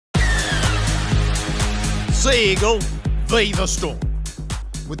Sea Eagle v the Storm.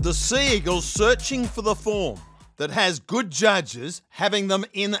 With the Sea Eagles searching for the form that has good judges having them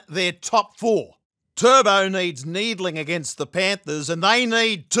in their top four. Turbo needs needling against the Panthers and they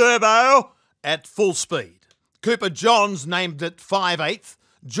need Turbo at full speed. Cooper Johns named at 5/8.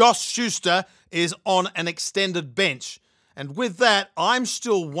 Josh Schuster is on an extended bench. And with that, I'm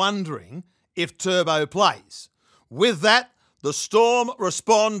still wondering if Turbo plays. With that, the Storm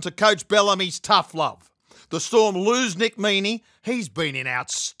respond to Coach Bellamy's tough love. The Storm lose Nick Meaney. He's been in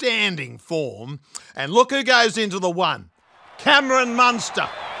outstanding form. And look who goes into the one. Cameron Munster.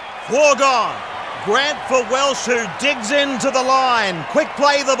 4 gone. Grant for Welsh, who digs into the line. Quick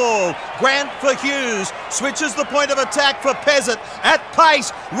play the ball. Grant for Hughes. Switches the point of attack for Pezzett. At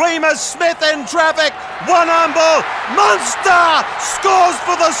pace. Remus Smith in traffic. 1 on ball. Munster scores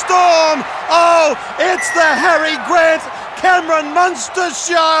for the Storm. Oh, it's the Harry Grant Cameron Munster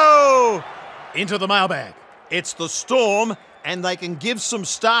show. Into the mailbag. It's the Storm, and they can give some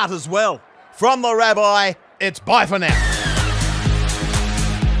start as well. From the Rabbi, it's bye for now.